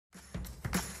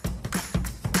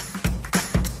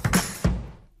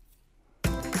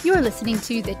You're listening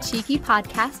to the Cheeky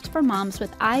Podcast for moms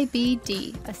with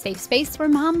IBD, a safe space where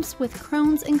moms with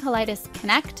Crohn's and colitis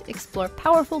connect, explore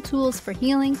powerful tools for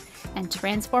healing, and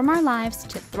transform our lives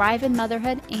to thrive in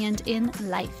motherhood and in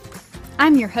life.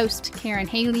 I'm your host, Karen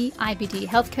Haley, IBD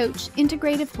health coach,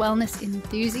 integrative wellness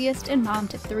enthusiast, and mom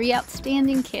to 3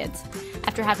 outstanding kids.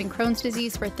 After having Crohn's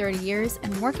disease for 30 years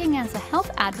and working as a health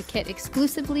advocate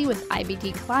exclusively with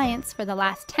IBD clients for the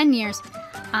last 10 years,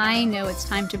 I know it's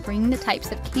time to bring the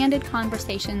types of candid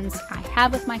conversations I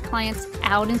have with my clients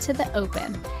out into the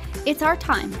open. It's our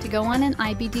time to go on an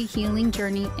IBD healing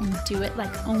journey and do it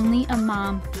like only a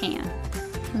mom can.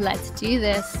 Let's do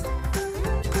this.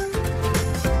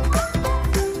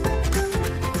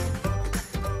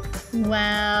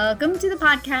 Welcome to the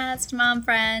podcast, mom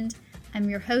friend. I'm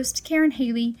your host, Karen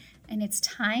Haley, and it's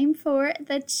time for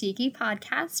the Cheeky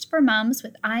Podcast for moms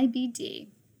with IBD.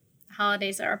 The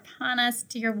holidays are upon us,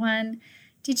 dear one.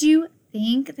 Did you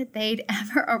think that they'd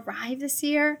ever arrive this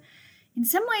year? In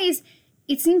some ways,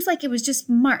 it seems like it was just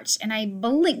March, and I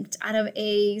blinked out of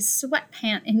a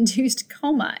sweatpant-induced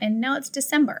coma, and now it's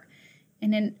December.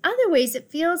 And in other ways, it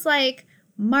feels like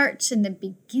March and the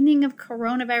beginning of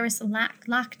coronavirus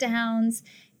lockdowns.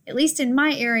 At least in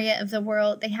my area of the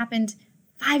world, they happened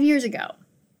 5 years ago.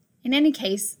 In any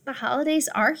case, the holidays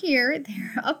are here.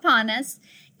 They're upon us.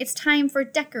 It's time for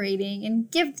decorating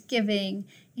and gift giving,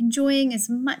 enjoying as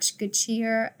much good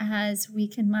cheer as we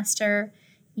can muster,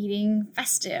 eating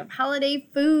festive holiday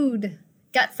food,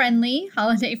 gut-friendly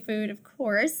holiday food, of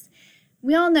course.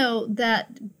 We all know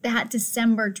that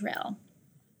December drill.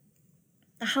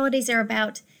 The holidays are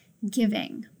about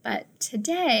giving, but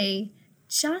today,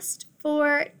 just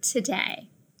for today,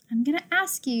 I'm going to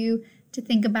ask you to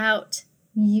think about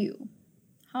you.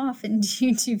 How often do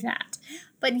you do that?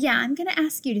 But yeah, I'm going to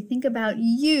ask you to think about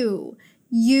you.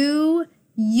 Who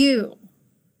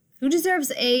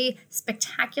deserves a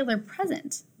spectacular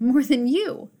present more than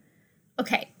you?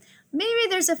 Okay, maybe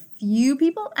there's a few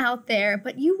people out there,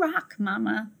 but you rock,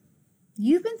 mama.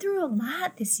 You've been through a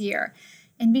lot this year.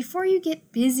 And before you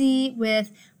get busy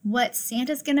with what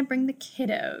Santa's going to bring the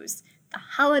kiddos, the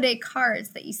holiday cards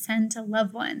that you send to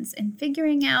loved ones, and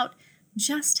figuring out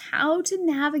just how to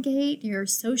navigate your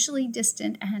socially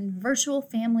distant and virtual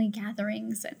family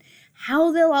gatherings and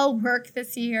how they'll all work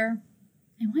this year,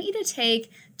 I want you to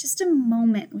take just a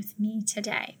moment with me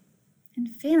today and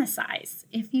fantasize,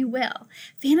 if you will.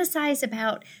 Fantasize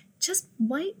about just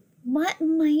what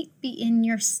might be in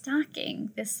your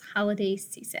stocking this holiday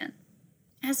season.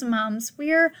 As moms,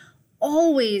 we're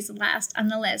always last on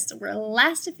the list. We're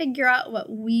last to figure out what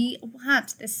we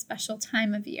want this special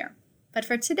time of year. But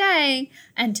for today,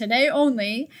 and today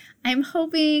only, I'm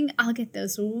hoping I'll get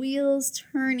those wheels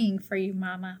turning for you,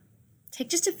 mama. Take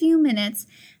just a few minutes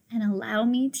and allow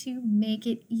me to make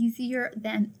it easier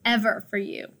than ever for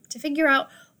you to figure out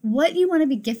what you want to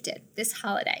be gifted this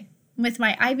holiday with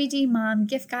my IBD Mom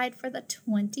gift guide for the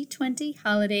 2020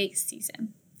 holiday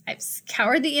season. I've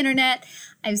scoured the internet.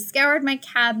 I've scoured my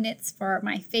cabinets for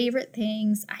my favorite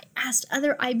things. I asked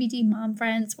other IBD mom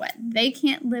friends what they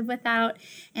can't live without,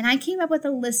 and I came up with a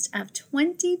list of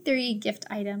 23 gift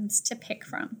items to pick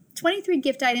from. 23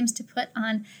 gift items to put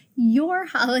on your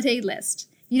holiday list.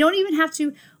 You don't even have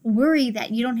to worry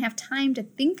that you don't have time to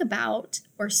think about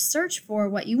or search for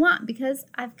what you want because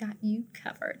I've got you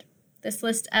covered. This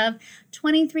list of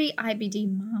 23 IBD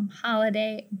mom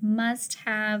holiday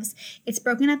must-haves. It's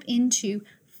broken up into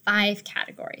 5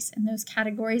 categories, and those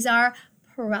categories are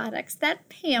products that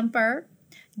pamper,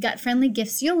 gut-friendly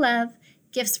gifts you'll love,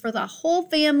 gifts for the whole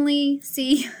family.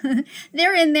 See,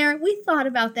 they're in there. We thought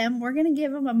about them. We're going to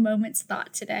give them a moment's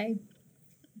thought today.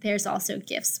 There's also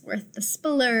gifts worth the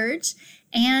splurge,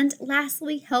 and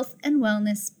lastly, health and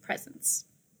wellness presents.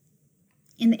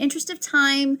 In the interest of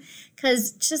time,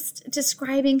 because just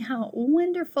describing how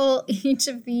wonderful each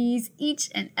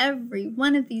and every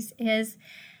one of these is,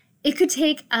 it could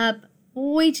take up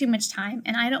way too much time,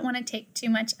 and I don't want to take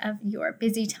too much of your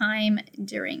busy time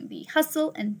during the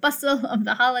hustle and bustle of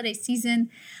the holiday season.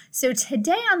 So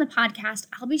today on the podcast,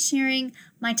 I'll be sharing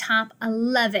my top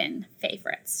 11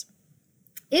 favorites.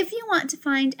 If you want to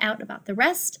find out about the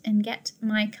rest and get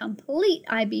my complete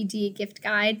IBD gift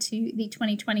guide to the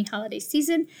 2020 holiday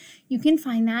season, you can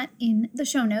find that in the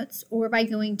show notes or by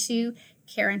going to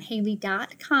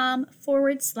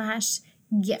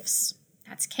karenhaley.com/gifts.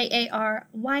 That's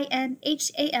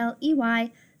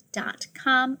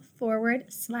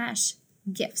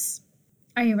KARYNHALEY.com/gifts.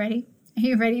 Are you ready? Are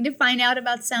you ready to find out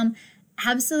about some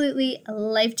absolutely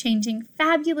life-changing,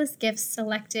 fabulous gifts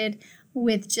selected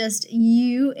with just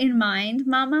you in mind,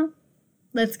 mama?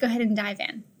 Let's go ahead and dive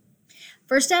in.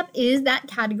 First up is that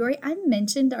category I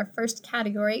mentioned, our first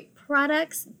category,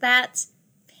 products that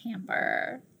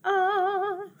pamper.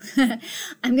 Oh.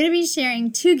 I'm going to be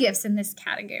sharing 2 gifts in this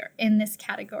category.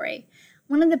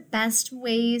 One of the best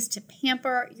ways to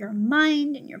pamper your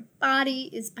mind and your body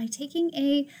is by taking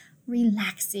a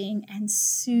relaxing and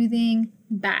soothing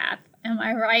bath. Am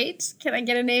I right? Can I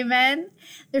get an amen?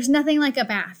 There's nothing like a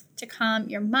bath to calm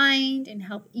your mind and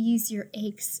help ease your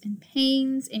aches and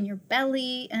pains in your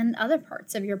belly and other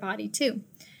parts of your body too.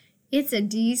 It's a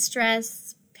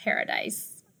de-stress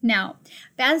paradise. Now,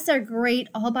 baths are great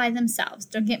all by themselves,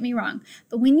 don't get me wrong,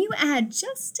 but when you add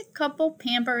just a couple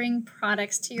pampering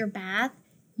products to your bath,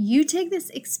 you take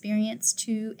this experience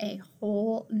to a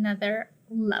whole nother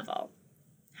level.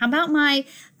 How about my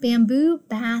bamboo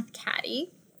bath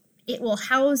caddy? It will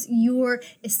house your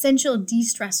essential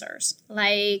de-stressors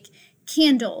like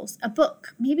candles, a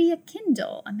book, maybe a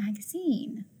Kindle, a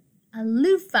magazine, a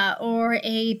loofah, or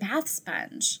a bath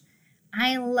sponge.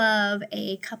 I love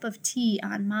a cup of tea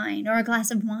on mine or a glass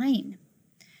of wine.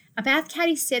 A bath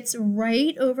caddy sits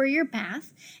right over your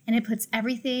bath, and it puts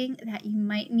everything that you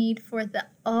might need for the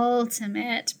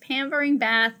ultimate pampering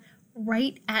bath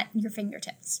right at your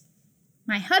fingertips.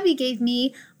 My hubby gave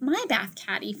me my bath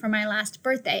caddy for my last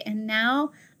birthday, and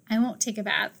now I won't take a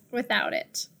bath without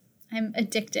it. I'm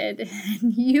addicted,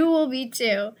 and you will be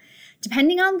too.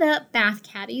 Depending on the bath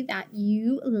caddy that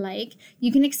you like,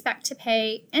 you can expect to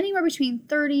pay anywhere between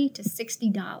 $30 to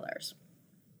 $60.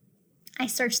 I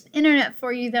searched the internet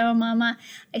for you though, Mama.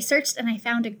 I searched and I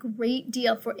found a great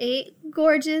deal for a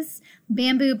gorgeous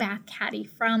bamboo bath caddy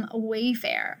from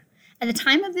Wayfair. At the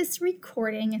time of this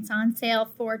recording, it's on sale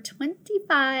for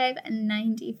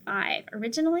 $25.95. I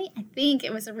think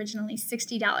it was originally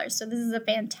 $60, so this is a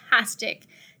fantastic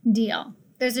deal.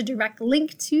 There's a direct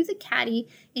link to the caddy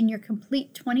in your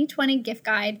complete 2020 gift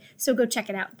guide, so go check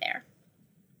it out there.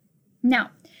 Now,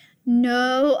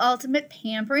 no ultimate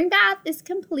pampering bath is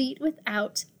complete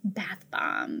without bath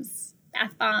bombs.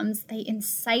 Bath bombs, they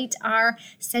incite our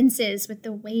senses with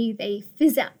the way they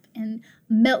fizz up and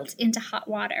melt into hot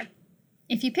water.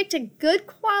 If you picked a good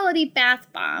quality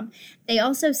bath bomb, they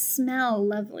also smell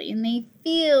lovely and they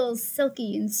feel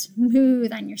silky and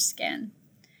smooth on your skin.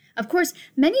 Of course,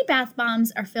 many bath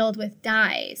bombs are filled with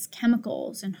dyes,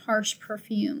 chemicals, and harsh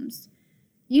perfumes.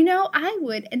 You know, I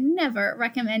would never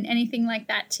recommend anything like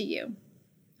that to you.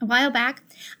 A while back,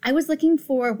 I was looking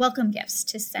for welcome gifts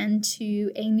to send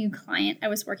to a new client I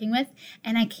was working with,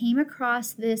 and I came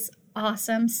across this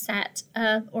awesome set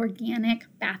of organic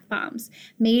bath bombs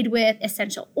made with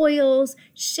essential oils,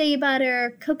 shea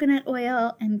butter, coconut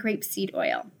oil, and grapeseed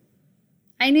oil.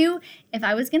 I knew if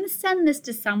I was going to send this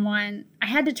to someone, I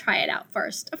had to try it out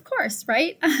first. Of course,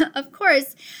 right? Of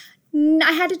course,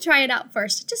 I had to try it out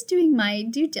first, just doing my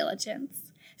due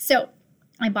diligence. So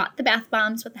I bought the bath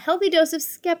bombs with a healthy dose of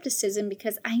skepticism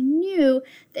because I knew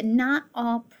that not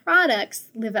all products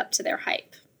live up to their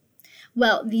hype.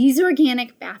 Well, these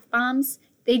organic bath bombs,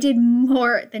 they did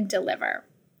more than deliver.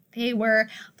 They were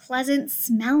pleasant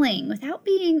smelling without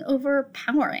being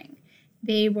overpowering.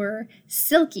 They were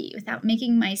silky without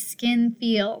making my skin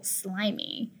feel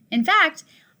slimy. In fact,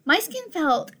 my skin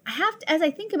felt, as I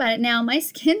think about it now, my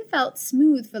skin felt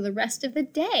smooth for the rest of the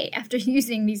day after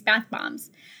using these bath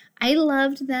bombs. I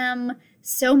loved them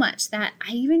so much that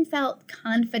I even felt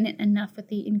confident enough with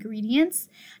the ingredients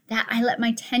that I let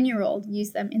my 10-year-old use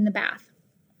them in the bath.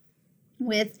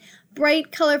 With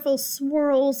bright, colorful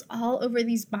swirls all over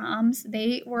these bombs,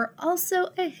 they were also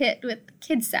a hit with the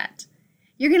kid set.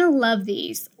 You're going to love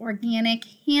these organic,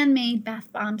 handmade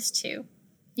bath bombs too.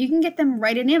 You can get them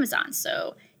right on Amazon,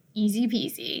 so easy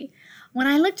peasy. When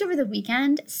I looked over the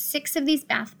weekend, 6 of these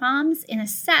bath bombs in a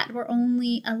set were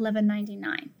only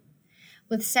 $11.99.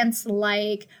 With scents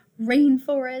like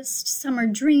Rainforest, Summer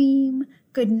Dream,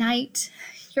 Good Night,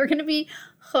 you're going to be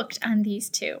hooked on these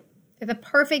too. They're the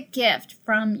perfect gift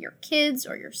from your kids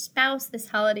or your spouse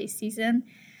this holiday season.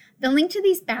 The link to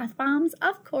these bath bombs,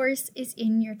 of course, is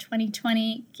in your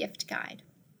 2020 gift guide.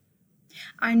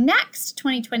 Our next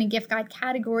 2020 gift guide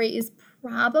category is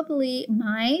probably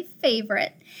my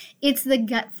favorite. It's the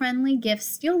gut-friendly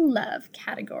gifts you'll love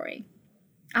category.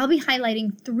 I'll be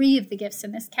highlighting 3 of the gifts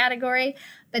in this category,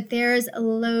 but there's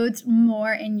loads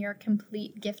more in your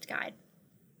complete gift guide.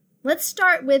 Let's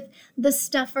start with the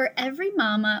stuffer every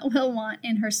mama will want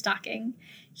in her stocking.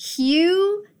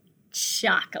 Hue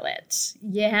chocolate.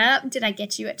 Yeah, did I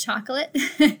get you at chocolate?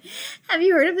 Have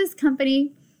you heard of this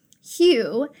company?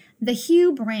 Hu, the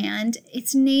Hu brand,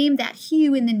 its name, that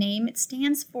Hu in the name, it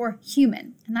stands for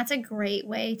human. And that's a great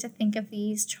way to think of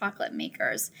these chocolate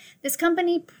makers. This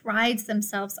company prides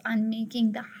themselves on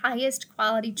making the highest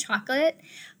quality chocolate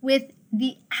with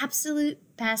the absolute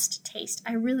best taste.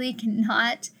 I really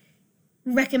cannot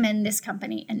recommend this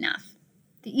company enough.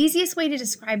 The easiest way to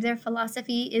describe their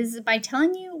philosophy is by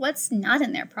telling you what's not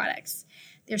in their products.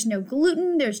 There's no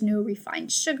gluten, there's no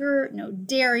refined sugar, no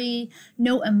dairy,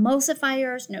 no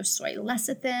emulsifiers, no soy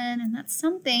lecithin, and that's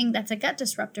something that's a gut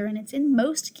disruptor, and it's in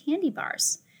most candy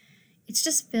bars. It's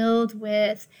just filled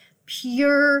with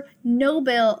pure,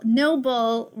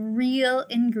 noble, real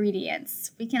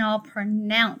ingredients we can all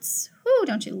pronounce. Whew,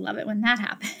 don't you love it when that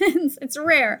happens? It's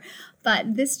rare,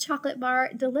 but this chocolate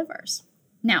bar delivers.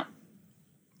 Now,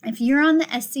 if you're on the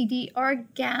SCD or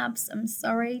GABs, I'm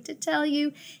sorry to tell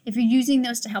you, if you're using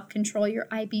those to help control your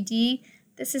IBD,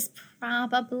 this is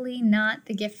probably not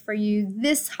the gift for you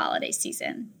this holiday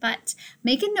season. But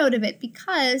make a note of it,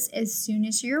 because as soon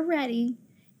as you're ready,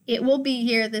 it will be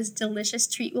here. This delicious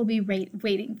treat will be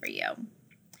waiting for you.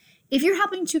 If you're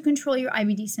helping to control your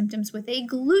IBD symptoms with a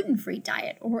gluten-free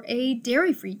diet or a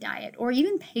dairy-free diet or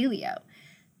even paleo,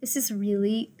 this is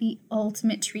really the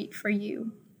ultimate treat for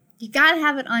you. You got to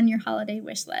have it on your holiday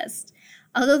wish list.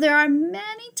 Although there are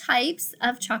many types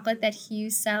of chocolate that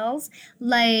Hu sells,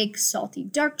 like salty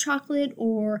dark chocolate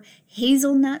or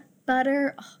hazelnut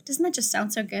butter. Oh, doesn't that just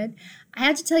sound so good? I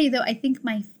have to tell you, though, I think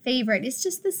my favorite is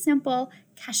just the simple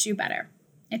cashew butter.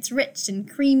 It's rich and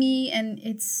creamy, and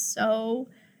it's so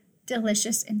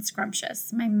delicious and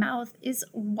scrumptious. My mouth is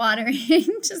watering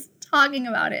just talking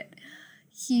about it.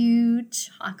 Hu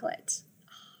chocolate.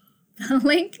 The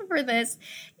link for this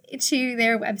to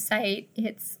their website,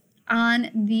 it's on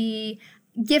the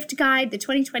gift guide, the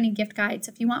 2020 gift guide.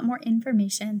 So if you want more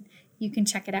information, you can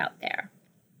check it out there.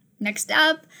 Next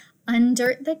up,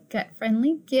 under the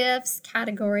gut-friendly gifts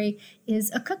category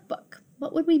is a cookbook.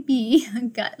 What would we be,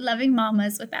 gut-loving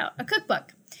mamas, without a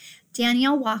cookbook?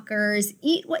 Danielle Walker's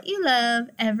Eat What You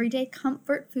Love, Everyday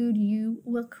Comfort Food You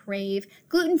Will Crave,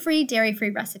 gluten-free,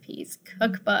 dairy-free recipes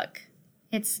cookbook.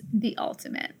 It's the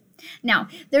ultimate. Now,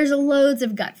 there's loads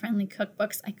of gut-friendly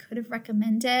cookbooks I could have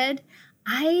recommended.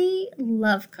 I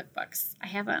love cookbooks. I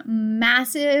have a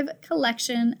massive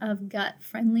collection of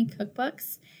gut-friendly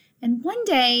cookbooks. And one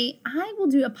day, I will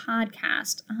do a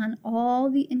podcast on all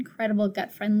the incredible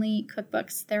gut-friendly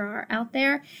cookbooks there are out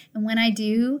there. And when I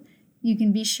do, you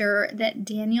can be sure that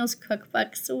Danielle's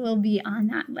cookbooks will be on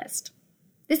that list.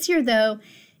 This year, though,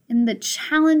 in the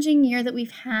challenging year that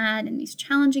we've had, in these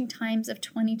challenging times of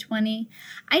 2020,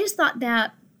 I just thought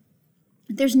that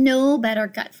there's no better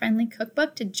gut-friendly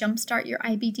cookbook to jumpstart your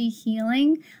IBD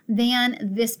healing than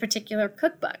this particular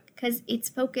cookbook, because it's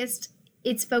focused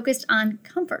on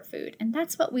comfort food, and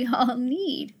that's what we all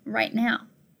need right now.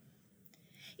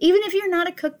 Even if you're not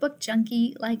a cookbook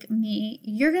junkie like me,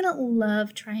 you're going to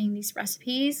love trying these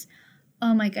recipes.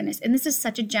 Oh my goodness, and this is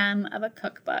such a gem of a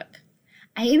cookbook.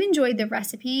 I have enjoyed the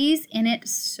recipes in it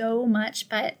so much,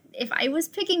 but if I was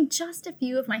picking just a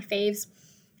few of my faves,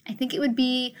 I think it would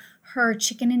be her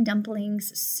chicken and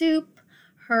dumplings soup,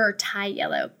 her Thai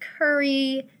yellow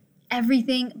curry,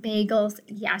 everything bagels.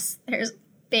 Yes, there's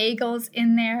bagels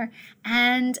in there.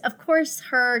 And of course,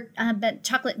 her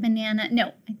chocolate banana.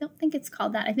 No, I don't think it's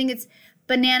called that. I think it's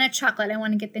banana chocolate. I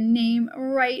want to get the name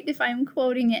right if I'm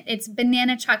quoting it. It's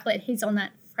banana chocolate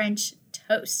hazelnut French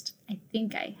toast. I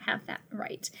think I have that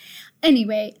right.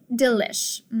 Anyway,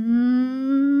 delish.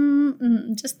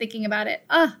 Just thinking about it.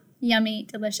 Oh, yummy,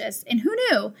 delicious. And who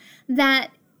knew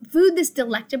that food this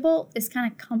delectable, this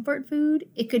kind of comfort food,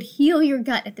 it could heal your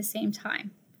gut at the same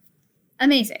time.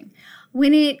 Amazing.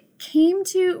 When it came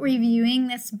to reviewing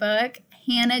this book,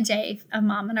 Hannah J., a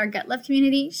mom in our Gut Love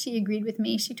community, she agreed with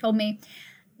me. She told me,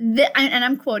 and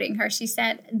I'm quoting her, she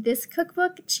said, "This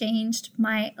cookbook changed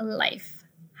my life."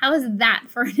 How is that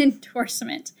for an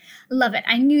endorsement? Love it.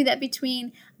 I knew that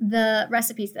between the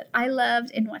recipes that I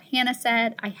loved and what Hannah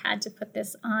said, I had to put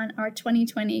this on our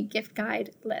 2020 gift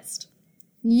guide list.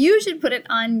 You should put it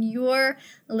on your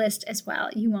list as well.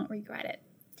 You won't regret it.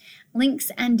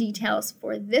 Links and details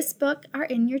for this book are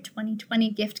in your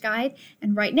 2020 gift guide,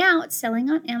 and right now it's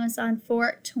selling on Amazon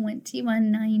for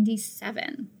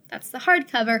 $21.97. That's the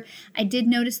hardcover. I did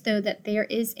notice, though, that there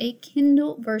is a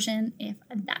Kindle version if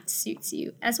that suits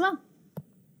you as well.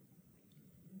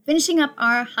 Finishing up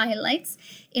our highlights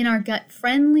in our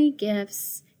gut-friendly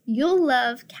gifts, you'll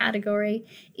love category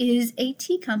is a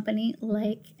tea company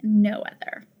like no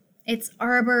other. It's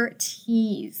Arbor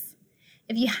Teas.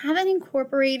 If you haven't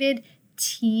incorporated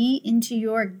tea into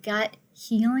your gut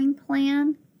healing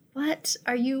plan, What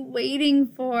are you waiting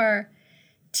for?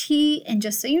 Tea, and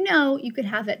just so you know, you could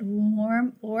have it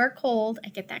warm or cold. I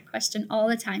get that question all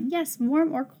the time. Yes,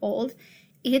 warm or cold.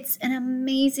 It's an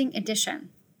amazing addition.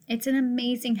 It's an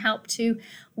amazing help too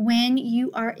when you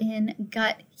are in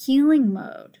gut healing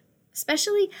mode,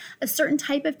 especially a certain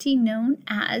type of tea known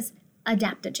as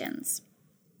adaptogens.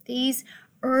 These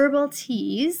herbal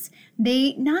teas,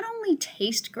 they not only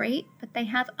taste great, but they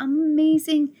have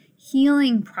amazing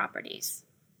healing properties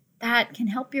that can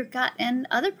help your gut and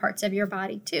other parts of your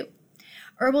body too.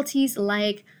 Herbal teas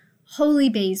like holy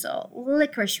basil,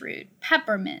 licorice root,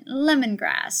 peppermint,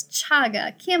 lemongrass,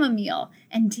 chaga, chamomile,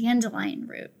 and dandelion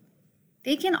root.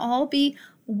 They can all be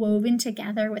woven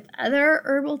together with other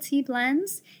herbal tea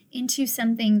blends into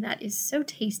something that is so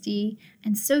tasty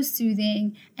and so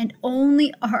soothing, and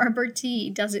only Arbor Tea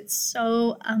does it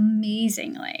so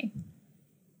amazingly.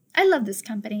 I love this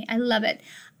company. I love it.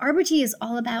 Arbor Tea is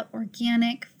all about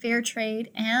organic, fair trade,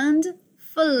 and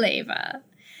flavor.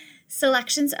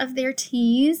 Selections of their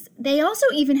teas, they also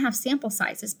even have sample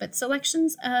sizes, but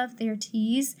selections of their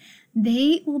teas,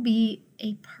 they will be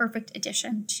a perfect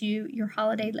addition to your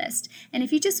holiday list. And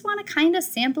if you just want to kind of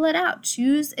sample it out,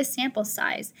 choose a sample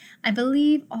size. I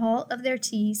believe all of their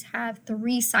teas have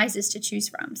 3 sizes to choose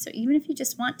from. So even if you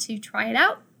just want to try it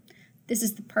out, this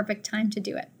is the perfect time to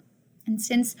do it. And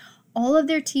since all of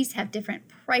their teas have different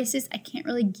prices, I can't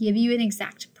really give you an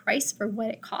exact price for what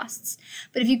it costs.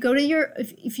 But if you go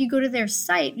to their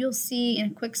site, you'll see in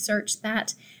a quick search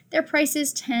that their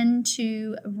prices tend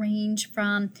to range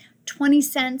from 20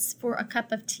 cents for a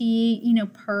cup of tea,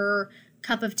 per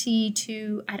cup of tea,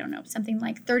 to, something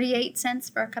like 38 cents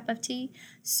for a cup of tea.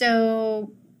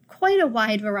 So quite a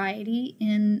wide variety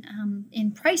in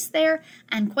price there,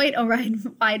 and quite a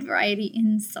wide variety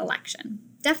in selection.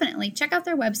 Definitely check out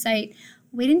their website.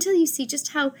 Wait until you see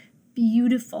just how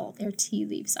beautiful their tea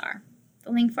leaves are.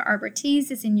 The link for Arbor Teas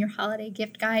is in your holiday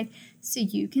gift guide, so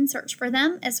you can search for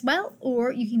them as well,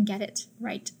 or you can get it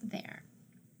right there.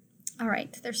 All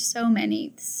right, there's so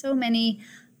many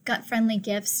gut-friendly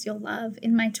gifts you'll love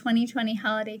in my 2020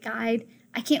 holiday guide.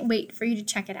 I can't wait for you to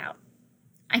check it out.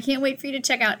 I can't wait for you to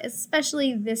check out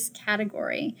especially this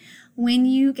category when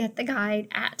you get the guide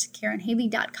at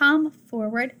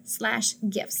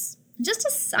KarenHaley.com/gifts. Just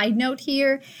a side note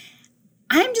here,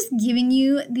 I'm just giving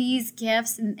you these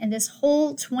gifts and this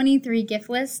whole 23 gift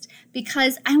list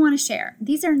because I want to share.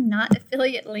 These are not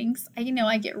affiliate links. I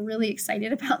get really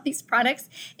excited about these products,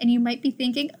 and you might be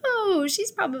thinking, oh,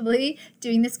 she's probably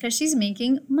doing this because she's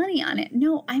making money on it.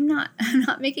 No, I'm not. I'm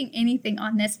not making anything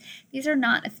on this. These are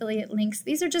not affiliate links.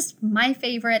 These are just my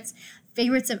favorites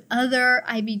of other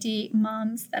IBD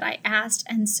moms that I asked.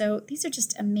 And so these are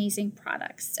just amazing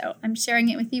products. So I'm sharing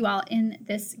it with you all in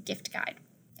this gift guide.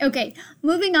 Okay,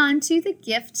 moving on to the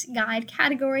gift guide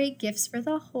category, gifts for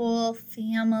the whole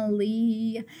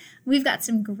family. We've got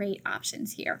some great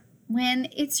options here when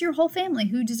it's your whole family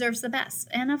who deserves the best,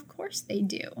 and of course they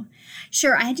do.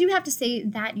 Sure, I do have to say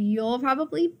that you'll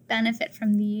probably benefit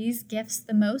from these gifts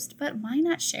the most, but why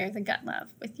not share the gut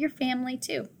love with your family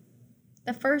too?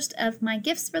 The first of my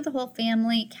gifts for the whole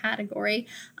family category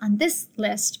on this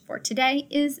list for today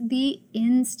is the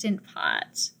Instant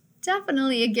Pot.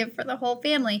 Definitely a gift for the whole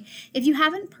family. If you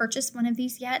haven't purchased one of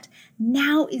these yet,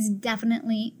 now is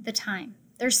definitely the time.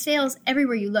 There's sales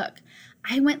everywhere you look.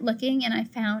 I went looking and I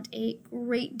found a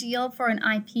great deal for an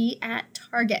IP at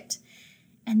Target.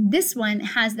 And this one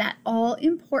has that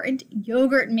all-important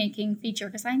yogurt making feature,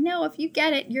 because I know if you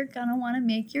get it, you're going to want to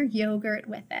make your yogurt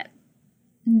with it.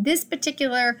 This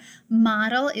particular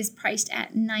model is priced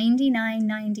at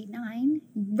 $99.99,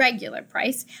 regular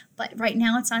price, but right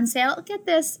now it's on sale. Get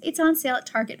this, it's on sale at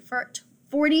Target for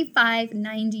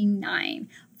 $45.99.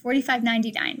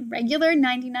 $45.99, regular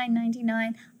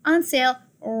 $99.99, on sale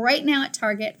right now at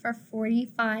Target for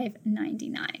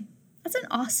 $45.99. That's an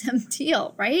awesome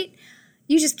deal, right?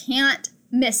 You just can't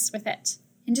miss with it.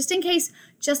 And just in case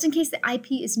the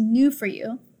IP is new for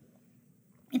you,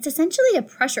 it's essentially a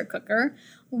pressure cooker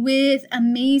with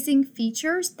amazing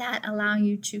features that allow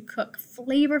you to cook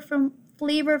flavorful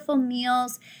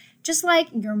meals just like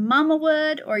your mama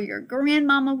would or your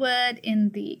grandmama would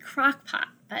in the crock pot.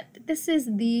 But this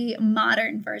is the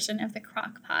modern version of the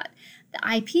crock pot. The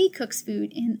IP cooks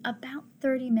food in about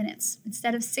 30 minutes.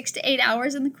 Instead of 6 to 8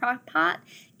 hours in the crock pot,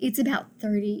 it's about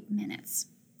 30 minutes.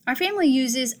 Our family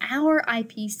uses our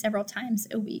IP several times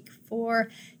a week for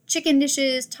chicken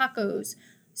dishes, tacos,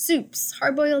 soups,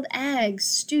 hard-boiled eggs,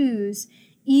 stews,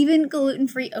 even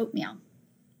gluten-free oatmeal.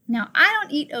 Now, I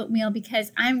don't eat oatmeal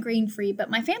because I'm grain-free, but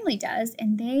my family does,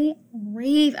 and they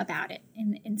rave about it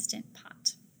in the Instant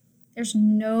Pot. There's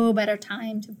no better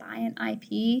time to buy an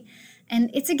IP, and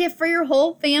it's a gift for your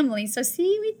whole family. So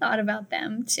see, we thought about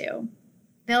them too.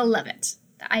 They'll love it,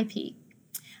 the IP.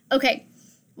 Okay,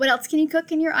 what else can you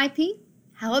cook in your IP?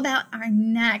 How about our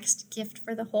next gift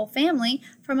for the whole family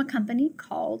from a company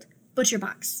called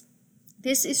ButcherBox?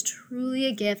 This is truly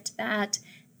a gift that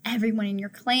everyone in your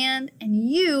clan and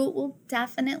you will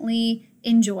definitely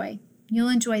enjoy. You'll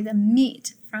enjoy the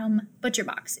meat from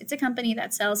ButcherBox. It's a company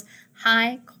that sells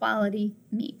high quality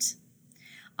meat.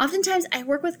 Oftentimes, I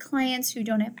work with clients who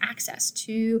don't have access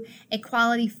to a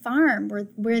quality farm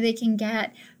where they can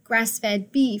get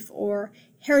grass-fed beef or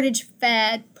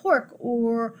heritage-fed pork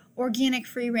or organic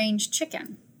free-range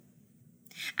chicken.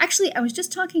 Actually, I was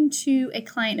just talking to a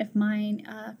client of mine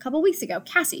a couple weeks ago,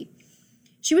 Cassie.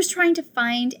 She was trying to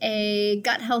find a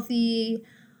gut-healthy,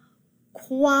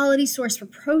 quality source for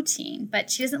protein, but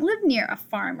she doesn't live near a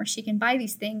farm where she can buy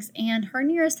these things, and her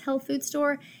nearest health food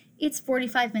store, it's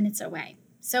 45 minutes away.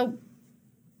 So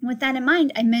with that in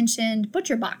mind, I mentioned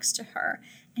ButcherBox to her,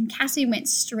 and Cassie went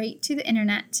straight to the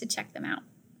internet to check them out.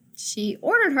 She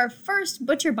ordered her first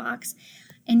ButcherBox,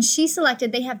 and she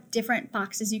selected, they have different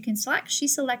boxes you can select. She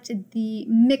selected the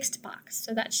mixed box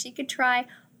so that she could try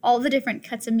all the different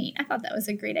cuts of meat. I thought that was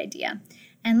a great idea.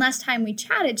 And last time we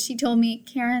chatted, she told me,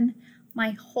 Karen,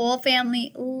 my whole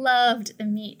family loved the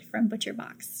meat from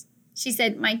ButcherBox. She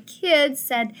said, my kids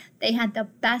said they had the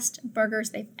best burgers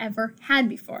they've ever had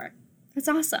before. That's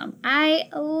awesome. I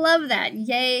love that.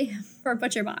 Yay for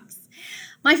ButcherBox.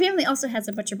 My family also has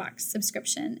a ButcherBox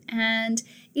subscription, and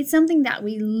it's something that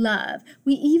we love.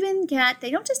 We even get,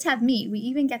 they don't just have meat, we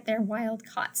even get their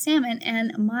wild-caught salmon,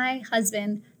 and my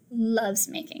husband loves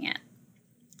making it.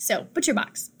 So,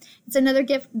 ButcherBox. It's another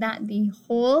gift that the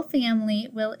whole family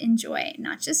will enjoy,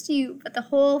 not just you, but the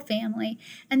whole family.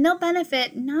 And they'll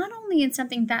benefit not only in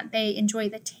something that they enjoy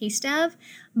the taste of,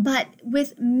 but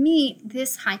with meat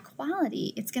this high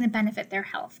quality, it's going to benefit their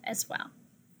health as well.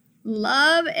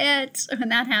 Love it when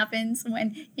that happens,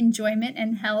 when enjoyment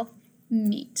and health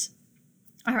meet.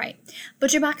 All right,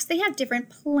 ButcherBox, they have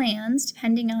different plans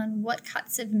depending on what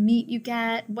cuts of meat you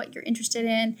get, what you're interested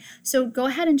in. So go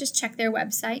ahead and just check their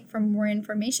website for more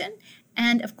information.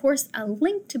 And of course, a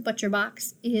link to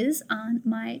ButcherBox is on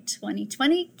my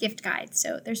 2020 gift guide.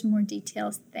 So there's more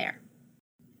details there.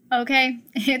 Okay,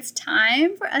 it's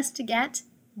time for us to get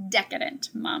decadent,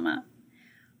 Mama.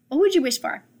 What would you wish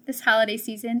for this holiday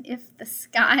season if the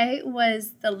sky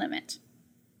was the limit?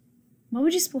 What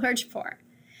would you splurge for?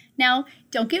 Now,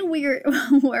 don't get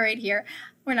worried here.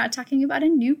 We're not talking about a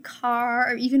new car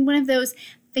or even one of those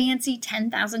fancy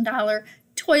 $10,000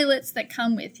 toilets that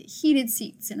come with heated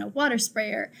seats and a water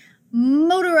sprayer,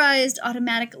 motorized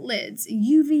automatic lids,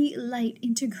 UV light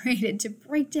integrated to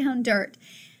break down dirt.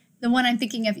 The one I'm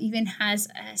thinking of even has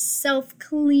a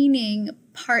self-cleaning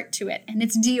part to it, and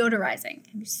it's deodorizing.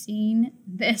 Have you seen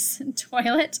this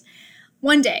toilet?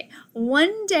 One day,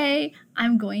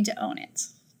 I'm going to own it.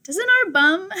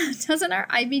 Doesn't our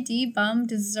IBD bum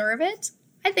deserve it?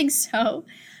 I think so.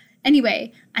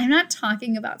 Anyway, I'm not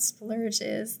talking about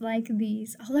splurges like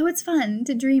these, although it's fun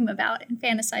to dream about and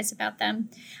fantasize about them.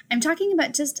 I'm talking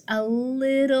about just a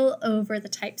little over the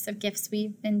types of gifts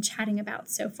we've been chatting about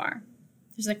so far.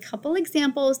 There's a couple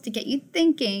examples to get you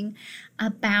thinking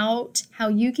about how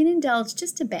you can indulge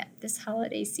just a bit this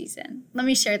holiday season. Let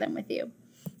me share them with you.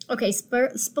 Okay,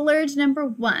 splurge number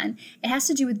 1, it has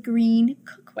to do with green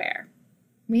cookware.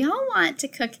 We all want to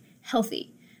cook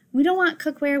healthy. We don't want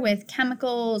cookware with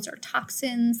chemicals or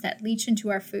toxins that leach into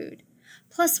our food.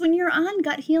 Plus, when you're on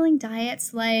gut healing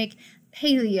diets like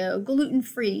paleo,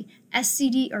 gluten-free,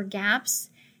 SCD, or GAPS,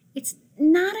 it's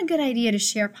not a good idea to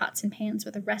share pots and pans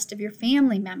with the rest of your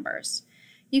family members.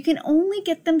 You can only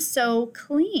get them so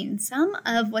clean. Some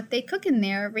of what they cook in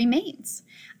there remains.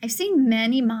 I've seen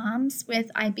many moms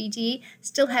with IBD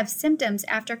still have symptoms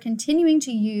after continuing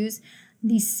to use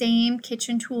the same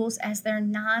kitchen tools as their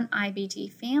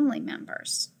non-IBD family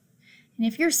members. And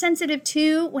if you're sensitive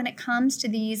too when it comes to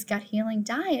these gut healing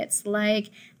diets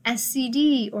like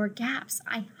SCD or GAPS,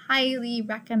 I highly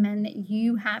recommend that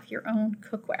you have your own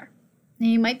cookware. Now,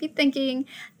 you might be thinking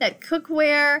that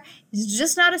cookware is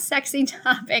just not a sexy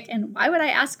topic, and why would I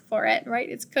ask for it, right?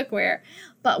 It's cookware.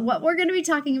 But what we're going to be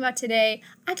talking about today,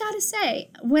 I gotta say,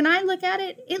 when I look at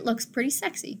it, it looks pretty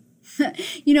sexy.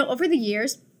 Over the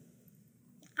years,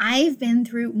 I've been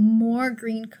through more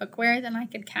green cookware than I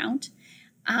could count.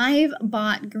 I've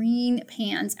bought green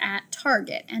pans at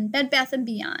Target and Bed Bath &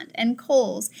 Beyond and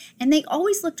Kohl's, and they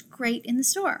always looked great in the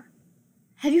store.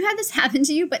 Have you had this happen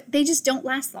to you? But they just don't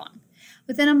last long.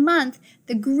 Within a month,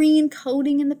 the green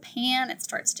coating in the pan, it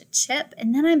starts to chip,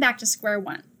 and then I'm back to square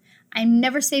one. I'm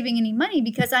never saving any money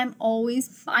because I'm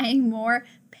always buying more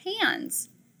pans.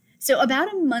 So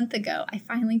about a month ago, I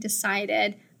finally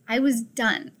decided I was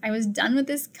done. I was done with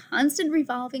this constant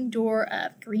revolving door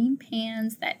of green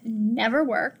pans that never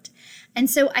worked. And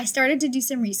so I started to do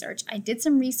some research. I did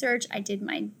some research. I did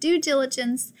my due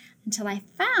diligence until I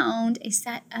found a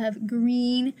set of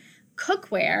green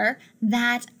cookware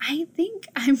that I think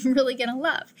I'm really going to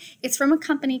love. It's from a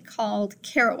company called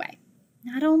Caraway.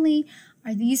 Not only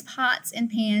are these pots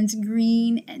and pans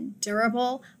green and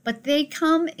durable, but they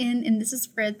come in, and this is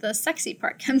where the sexy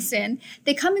part comes in,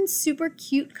 they come in super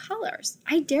cute colors.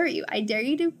 I dare you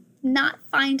to not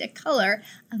find a color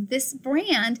of this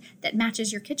brand that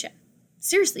matches your kitchen.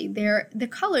 Seriously, the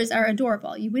colors are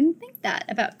adorable. You wouldn't think that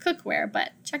about cookware,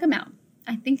 but check them out.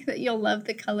 I think that you'll love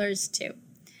the colors too.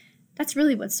 That's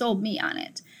really what sold me on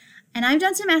it. And I've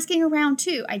done some asking around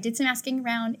too. I did some asking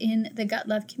around in the Gut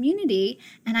Love community,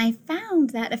 and I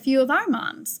found that a few of our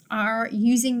moms are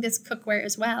using this cookware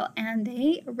as well, and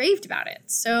they raved about it.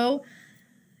 So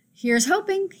here's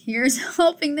hoping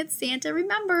that Santa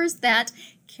remembers that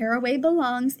Caraway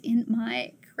belongs in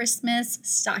my Christmas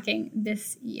stocking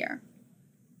this year.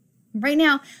 Right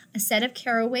now, a set of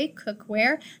Caraway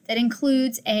cookware that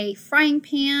includes a frying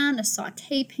pan, a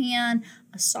saute pan,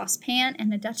 a saucepan,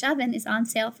 and a Dutch oven is on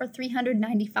sale for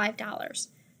 $395.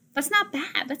 That's not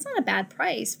bad. That's not a bad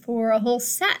price for a whole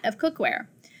set of cookware.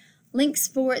 Links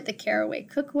for the Caraway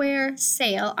cookware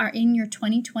sale are in your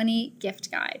 2020 gift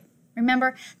guide.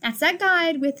 Remember, that's that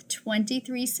guide with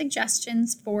 23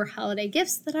 suggestions for holiday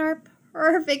gifts that are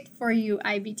perfect for you,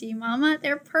 IBD Mama.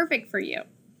 They're perfect for you.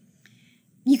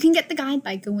 You can get the guide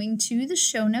by going to the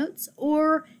show notes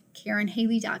or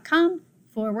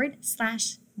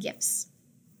KarenHaley.com/gifts.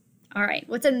 All right,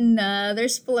 what's another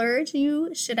splurge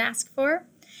you should ask for?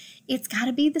 It's got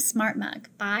to be the Smart Mug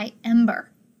by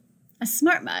Ember. A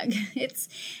Smart Mug.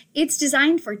 It's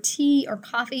designed for tea or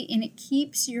coffee, and it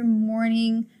keeps your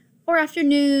morning or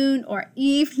afternoon or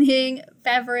evening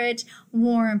beverage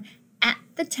warm at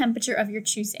the temperature of your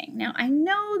choosing. Now, I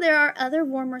know there are other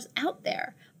warmers out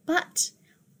there, but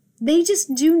they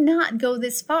just do not go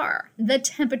this far. The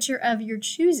temperature of your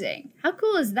choosing. How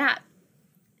cool is that?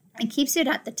 It keeps it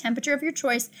at the temperature of your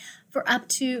choice for up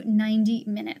to 90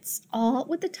 minutes, all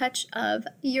with the touch of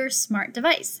your smart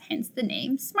device, hence the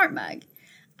name Smart Mug.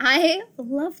 I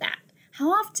love that. How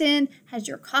often has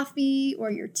your coffee or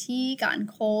your tea gotten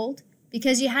cold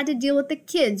because you had to deal with the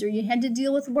kids, or you had to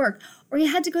deal with work, or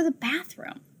you had to go to the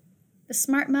bathroom? The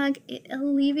Smart Mug, it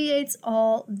alleviates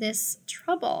all this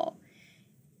trouble.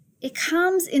 It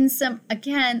comes in some,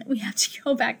 again, we have to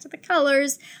go back to the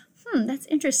colors. That's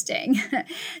interesting.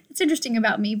 That's interesting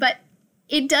about me, but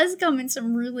it does come in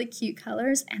some really cute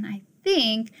colors, and I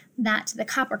think that the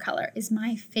copper color is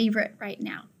my favorite right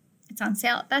now. It's on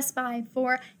sale at Best Buy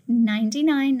for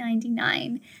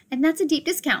 $99.99, and that's a deep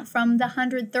discount from the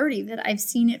 $130 that I've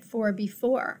seen it for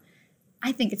before.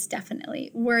 I think it's definitely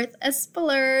worth a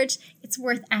splurge. It's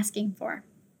worth asking for.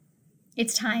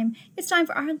 It's time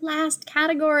for our last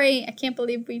category. I can't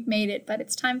believe we've made it, but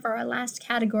it's time for our last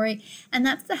category, and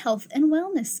that's the health and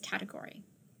wellness category.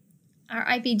 Our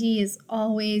IBD is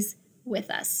always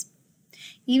with us.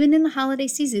 Even in the holiday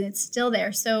season, it's still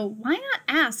there. So why not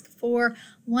ask for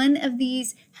one of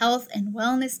these health and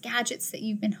wellness gadgets that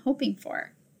you've been hoping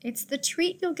for? It's the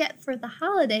treat you'll get for the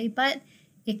holiday, but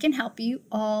it can help you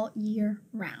all year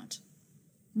round.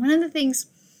 One of the things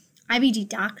IBD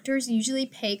doctors usually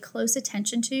pay close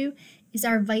attention to is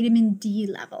our vitamin D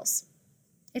levels.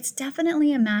 It's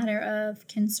definitely a matter of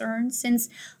concern since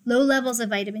low levels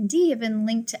of vitamin D have been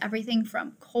linked to everything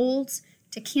from colds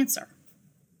to cancer.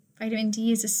 Vitamin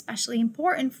D is especially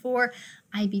important for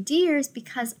IBDers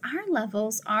because our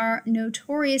levels are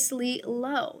notoriously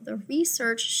low. The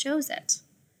research shows it.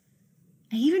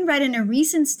 I even read in a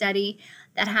recent study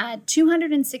that had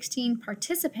 216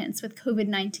 participants with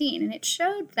COVID-19, and it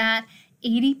showed that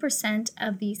 80%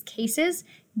 of these cases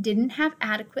didn't have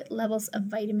adequate levels of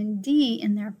vitamin D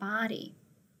in their body.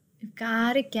 We've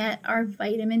got to get our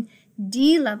vitamin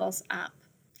D levels up.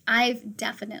 I've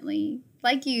definitely,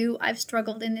 like you, I've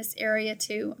struggled in this area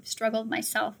too. I've struggled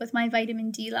myself with my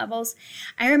vitamin D levels.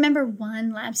 I remember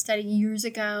one lab study years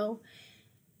ago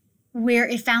where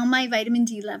it found my vitamin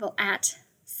D level at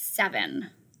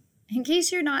 7. In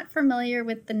case you're not familiar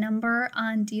with the number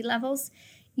on D levels,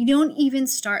 you don't even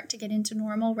start to get into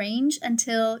normal range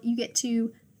until you get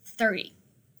to 30.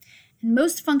 And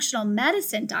most functional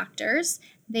medicine doctors,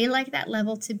 they like that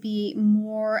level to be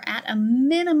more at a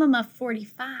minimum of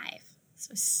 45.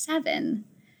 So 7,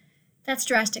 that's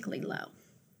drastically low.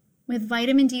 With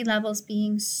vitamin D levels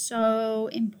being so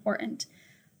important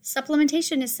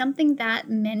Supplementation is something that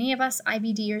many of us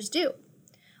IBDers do.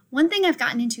 One thing I've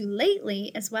gotten into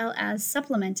lately, as well as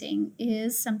supplementing,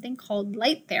 is something called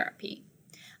light therapy.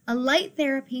 A light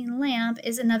therapy lamp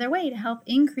is another way to help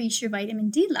increase your vitamin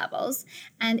D levels,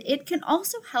 and it can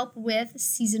also help with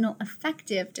seasonal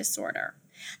affective disorder.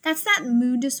 That's that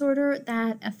mood disorder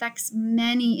that affects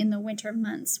many in the winter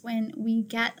months when we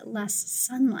get less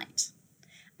sunlight.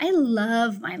 I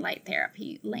love my light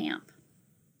therapy lamp.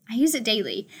 I use it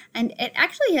daily, and it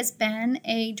actually has been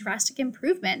a drastic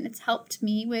improvement. It's helped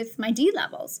me with my D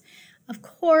levels. Of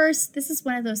course, this is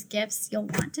one of those gifts you'll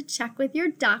want to check with your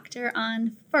doctor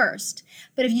on first.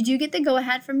 But if you do get the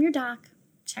go-ahead from your doc,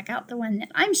 check out the one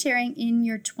that I'm sharing in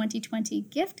your 2020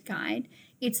 gift guide.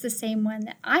 It's the same one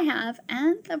that I have,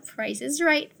 and the price is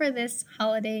right for this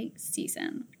holiday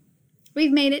season.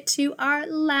 We've made it to our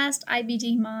last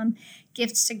IBD Mom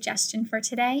gift suggestion for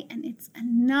today, and it's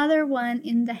another one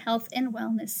in the health and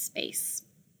wellness space.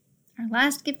 Our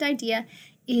last gift idea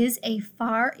is a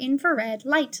far infrared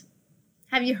light.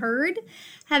 Have you heard?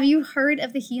 Have you heard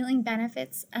of the healing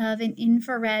benefits of an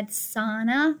infrared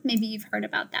sauna? Maybe you've heard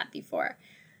about that before.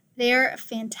 They're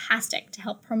fantastic to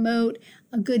help promote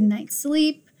a good night's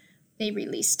sleep. They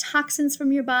release toxins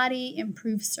from your body,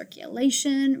 improve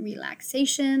circulation,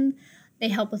 relaxation. They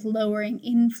help with lowering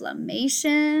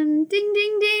inflammation. Ding,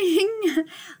 ding, ding.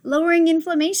 Lowering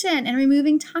inflammation and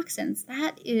removing toxins.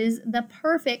 That is the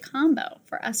perfect combo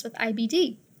for us with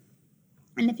IBD.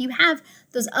 And if you have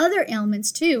those other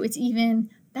ailments too, it's even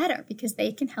better because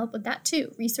they can help with that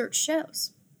too, research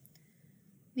shows.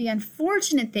 The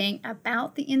unfortunate thing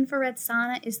about the infrared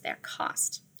sauna is their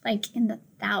cost, like in the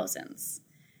thousands.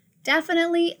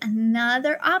 Definitely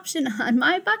another option on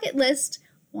my bucket list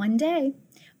one day.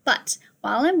 But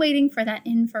while I'm waiting for that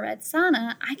infrared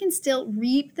sauna, I can still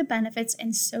reap the benefits,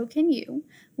 and so can you,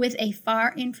 with a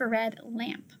far infrared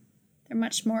lamp. They're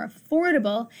much more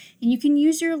affordable, and you can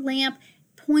use your lamp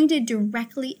pointed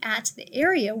directly at the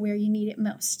area where you need it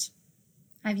most.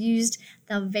 I've used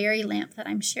the very lamp that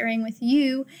I'm sharing with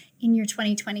you in your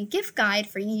 2020 gift guide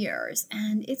for years,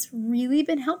 and it's really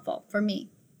been helpful for me.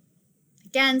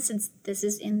 Again, since this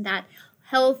is in that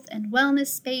health and wellness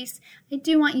space, I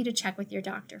do want you to check with your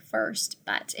doctor first,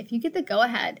 but if you get the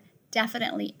go-ahead,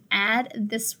 definitely add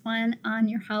this one on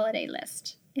your holiday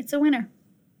list. It's a winner.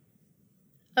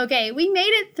 Okay, we made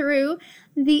it through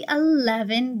the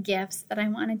 11 gifts that I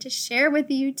wanted to share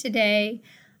with you today.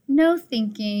 No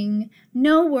thinking,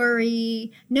 no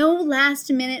worry, no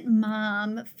last-minute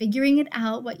mom figuring it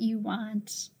out what you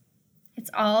want. It's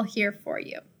all here for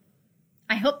you.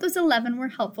 I hope those 11 were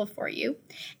helpful for you.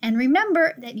 And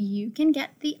remember that you can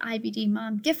get the IBD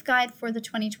Mom gift guide for the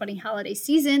 2020 holiday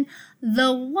season,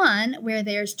 the one where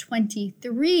there's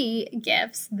 23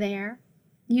 gifts there.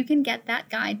 You can get that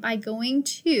guide by going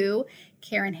to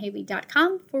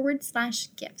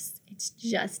KarenHaley.com/gifts. It's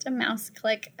just a mouse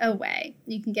click away.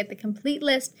 You can get the complete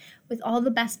list with all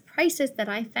the best prices that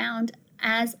I found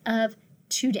as of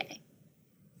today.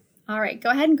 All right, go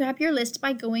ahead and grab your list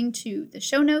by going to the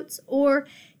show notes or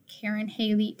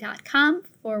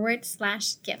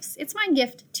KarenHaley.com/gifts. It's my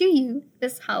gift to you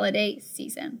this holiday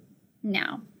season.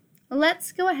 Now,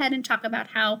 let's go ahead and talk about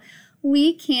how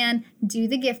we can do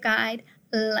the gift guide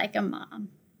like a mom.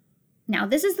 Now,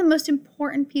 this is the most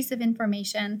important piece of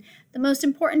information,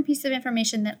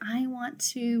 that I want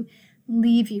to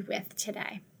leave you with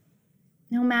today.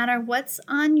 No matter what's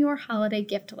on your holiday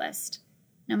gift list,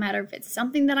 no matter if it's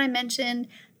something that I mentioned,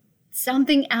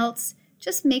 something else,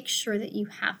 just make sure that you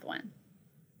have one.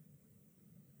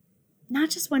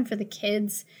 Not just one for the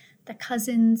kids, the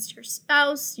cousins, your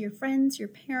spouse, your friends, your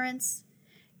parents.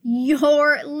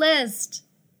 Your list.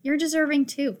 You're deserving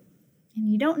too.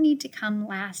 And you don't need to come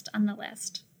last on the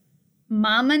list.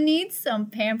 Mama needs some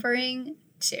pampering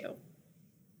too.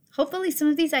 Hopefully some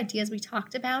of these ideas we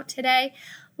talked about today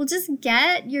will just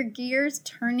get your gears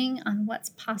turning on what's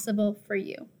possible for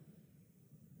you.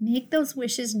 Make those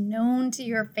wishes known to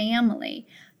your family.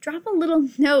 Drop a little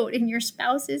note in your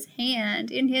spouse's hand,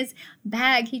 in his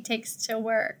bag he takes to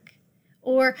work.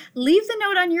 Or leave the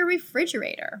note on your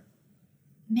refrigerator.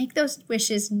 Make those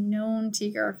wishes known to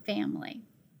your family.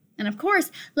 And of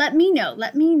course, let me know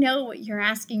what you're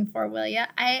asking for, will ya?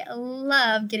 I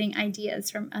love getting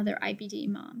ideas from other IBD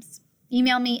moms.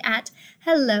 Email me at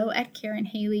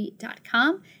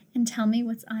hello@KarenHaley.com and tell me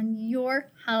what's on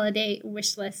your holiday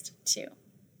wish list too.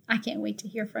 I can't wait to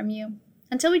hear from you.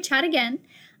 Until we chat again,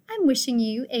 I'm wishing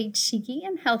you a cheeky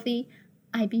and healthy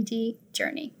IBD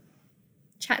journey.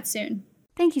 Chat soon.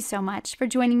 Thank you so much for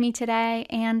joining me today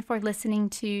and for listening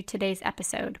to today's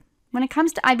episode. When it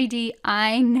comes to IBD,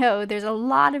 I know there's a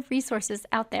lot of resources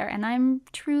out there, and I'm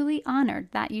truly honored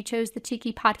that you chose the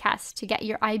Cheeky Podcast to get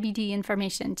your IBD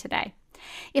information today.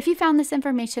 If you found this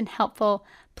information helpful,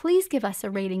 please give us a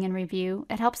rating and review.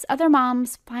 It helps other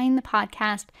moms find the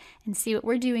podcast and see what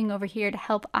we're doing over here to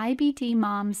help IBD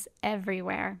moms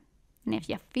everywhere. And if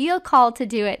you feel called to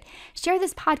do it, share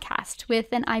this podcast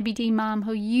with an IBD mom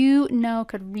who you know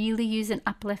could really use an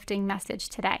uplifting message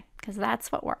today, because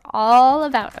that's what we're all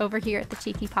about over here at the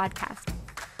Cheeky Podcast.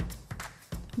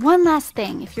 One last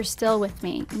thing, if you're still with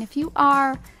me, and if you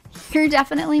are, you're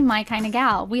definitely my kind of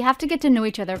gal. We have to get to know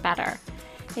each other better.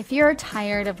 If you're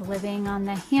tired of living on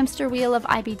the hamster wheel of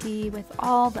IBD with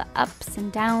all the ups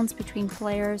and downs between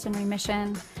flares and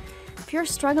remission, if you're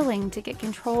struggling to get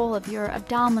control of your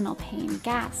abdominal pain,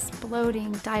 gas,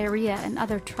 bloating, diarrhea, and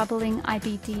other troubling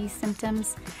IBD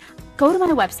symptoms, go to my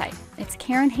website. It's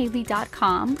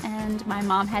KarenHaley.com, and my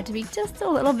mom had to be just a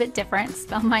little bit different,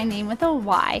 spell my name with a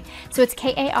Y. So it's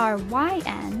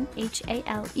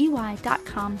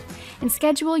KarenHaley.com, and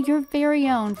schedule your very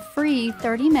own free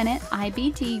 30-minute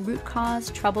IBD root cause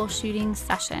troubleshooting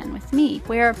session with me,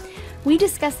 where we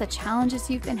discuss the challenges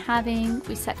you've been having,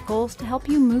 we set goals to help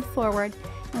you move forward,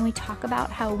 and we talk about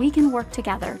how we can work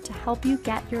together to help you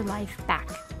get your life back.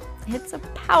 It's a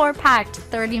power-packed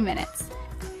 30 minutes.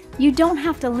 You don't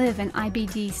have to live in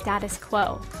IBD status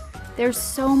quo. There's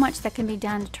so much that can be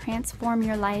done to transform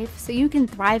your life so you can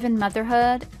thrive in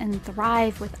motherhood and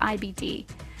thrive with IBD.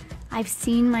 I've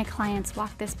seen my clients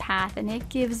walk this path, and it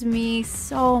gives me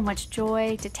so much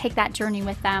joy to take that journey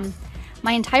with them.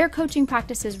 My entire coaching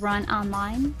practice is run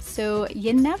online, so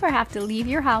you never have to leave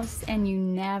your house and you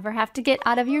never have to get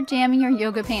out of your jammy or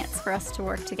yoga pants for us to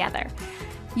work together.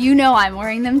 You know I'm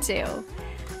wearing them too.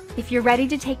 If you're ready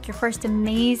to take your first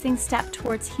amazing step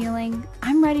towards healing,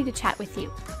 I'm ready to chat with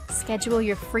you. Schedule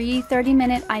your free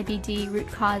 30-minute IBD root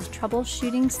cause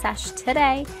troubleshooting sesh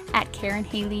today at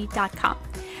KarenHaley.com.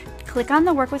 Click on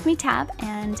the Work With Me tab,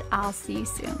 and I'll see you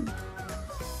soon.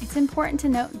 It's important to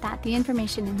note that the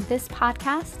information in this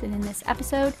podcast and in this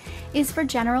episode is for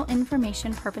general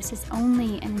information purposes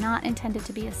only and not intended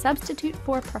to be a substitute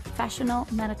for professional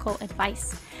medical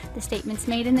advice. The statements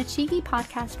made in the Cheeky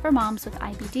Podcast for moms with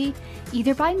IBD,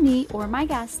 either by me or my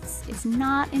guests, is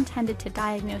not intended to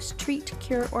diagnose, treat,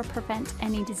 cure, or prevent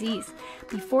any disease.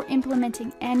 Before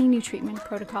implementing any new treatment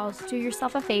protocols, do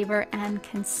yourself a favor and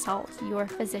consult your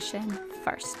physician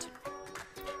first.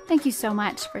 Thank you so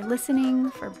much for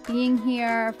listening, for being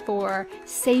here, for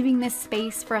saving this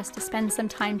space for us to spend some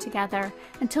time together.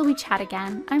 Until we chat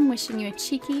again, I'm wishing you a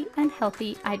cheeky and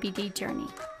healthy IBD journey.